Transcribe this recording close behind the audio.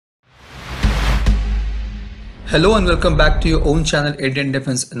Hello and welcome back to your own channel Indian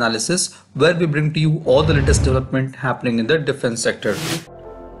Defense Analysis, where we bring to you all the latest development happening in the defense sector.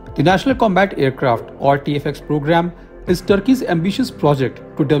 The National Combat Aircraft or TF-X program is Turkey's ambitious project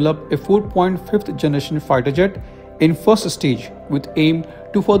to develop a 4.5th generation fighter jet in first stage with aim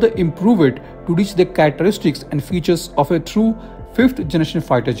to further improve it to reach the characteristics and features of a true 5th generation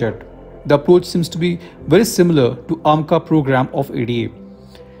fighter jet. The approach seems to be very similar to AMCA program of ADA.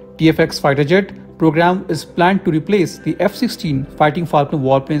 TF-X fighter jet program is planned to replace the F-16 Fighting Falcon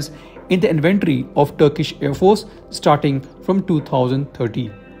warplanes in the inventory of Turkish Air Force starting from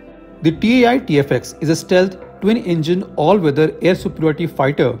 2030. The TAI TF-X is a stealth twin-engine all-weather air superiority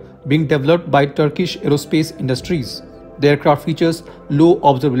fighter being developed by Turkish Aerospace Industries. The aircraft features low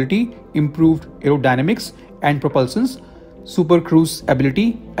observability, improved aerodynamics and propulsions, super cruise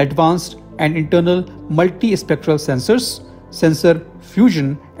ability, advanced and internal multi-spectral sensors, sensor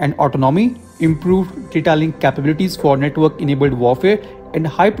fusion and autonomy, improved detailing capabilities for network-enabled warfare and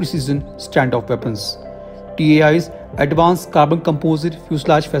high-precision standoff weapons. TAI's advanced carbon composite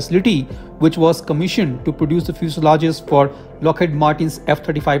fuselage facility, which was commissioned to produce the fuselages for Lockheed Martin's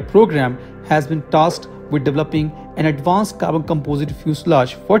F-35 program, has been tasked with developing an advanced carbon composite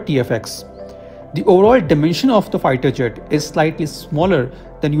fuselage for TF-X. The overall dimension of the fighter jet is slightly smaller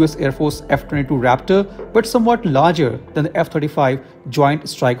than US Air Force F-22 Raptor, but somewhat larger than the F-35 Joint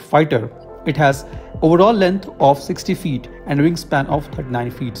Strike Fighter. It has overall length of 60 feet and wingspan of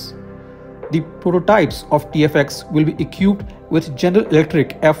 39 feet. The prototypes of TF-X will be equipped with General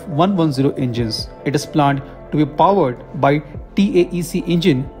Electric F110 engines. It is planned to be powered by TAEC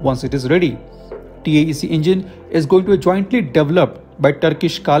engine once it is ready. TAEC engine is going to be jointly developed by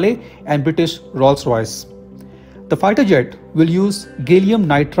Turkish Kale and British Rolls-Royce. The fighter jet will use gallium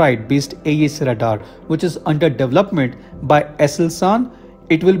nitride based AESA radar, which is under development by Aselsan.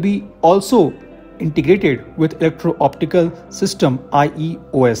 It will be also integrated with electro-optical system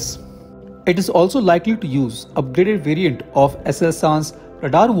IEOS. It is also likely to use upgraded variant of Aselsan's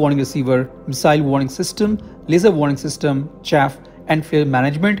radar warning receiver, missile warning system, laser warning system, chaff and flare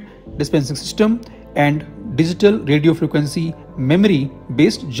management dispensing system, and digital radio frequency memory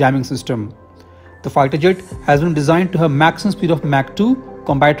based jamming system. The fighter jet has been designed to have maximum speed of Mach 2,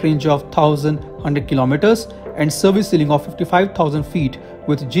 combat range of 1,100 kilometers, and service ceiling of 55,000 feet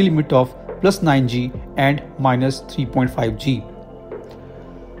with G limit of +9 G and -3.5 G.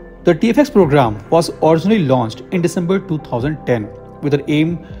 The TF-X program was originally launched in December 2010 with the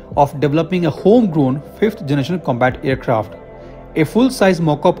aim of developing a homegrown 5th generation combat aircraft. A full-size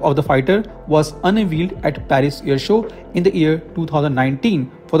mock-up of the fighter was unveiled at Paris Air Show in the year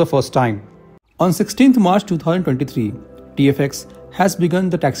 2019 for the first time. On 16th March 2023, TF-X has begun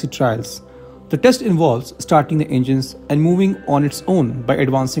the taxi trials. The test involves starting the engines and moving on its own by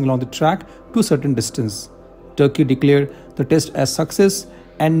advancing along the track to a certain distance. Turkey declared the test as success,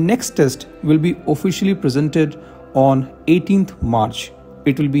 and next test will be officially presented on 18th March.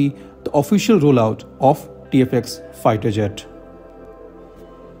 It will be the official rollout of TF-X fighter jet.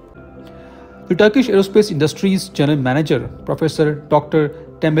 The Turkish Aerospace Industries General Manager, Professor Dr.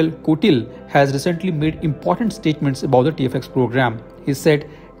 Temel Kotil, has recently made important statements about the TF-X program. He said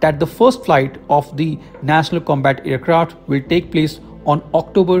that the first flight of the National Combat Aircraft will take place on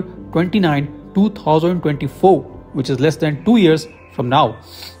October 29, 2024, which is less than 2 years from now.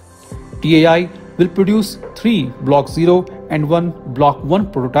 TAI will produce 3 Block 0 and 1 Block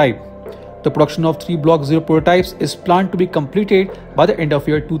 1 prototype. The production of 3 Block 0 prototypes is planned to be completed by the end of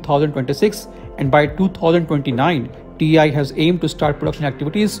year 2026, and by 2029, TAI has aimed to start production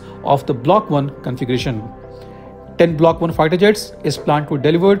activities of the Block 1 configuration. 10 Block 1 fighter jets is planned to be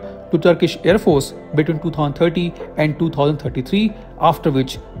delivered to Turkish Air Force between 2030 and 2033, after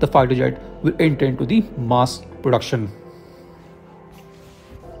which the fighter jet will enter into the mass production.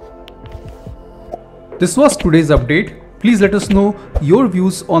 This was today's update. Please let us know your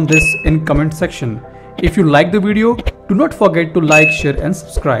views on this in comment section. If you like the video, do not forget to like, share and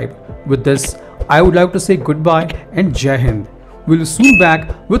subscribe. With this, I would like to say goodbye and Jai Hind. We'll soon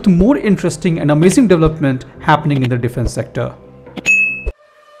back with more interesting and amazing development happening in the defense sector.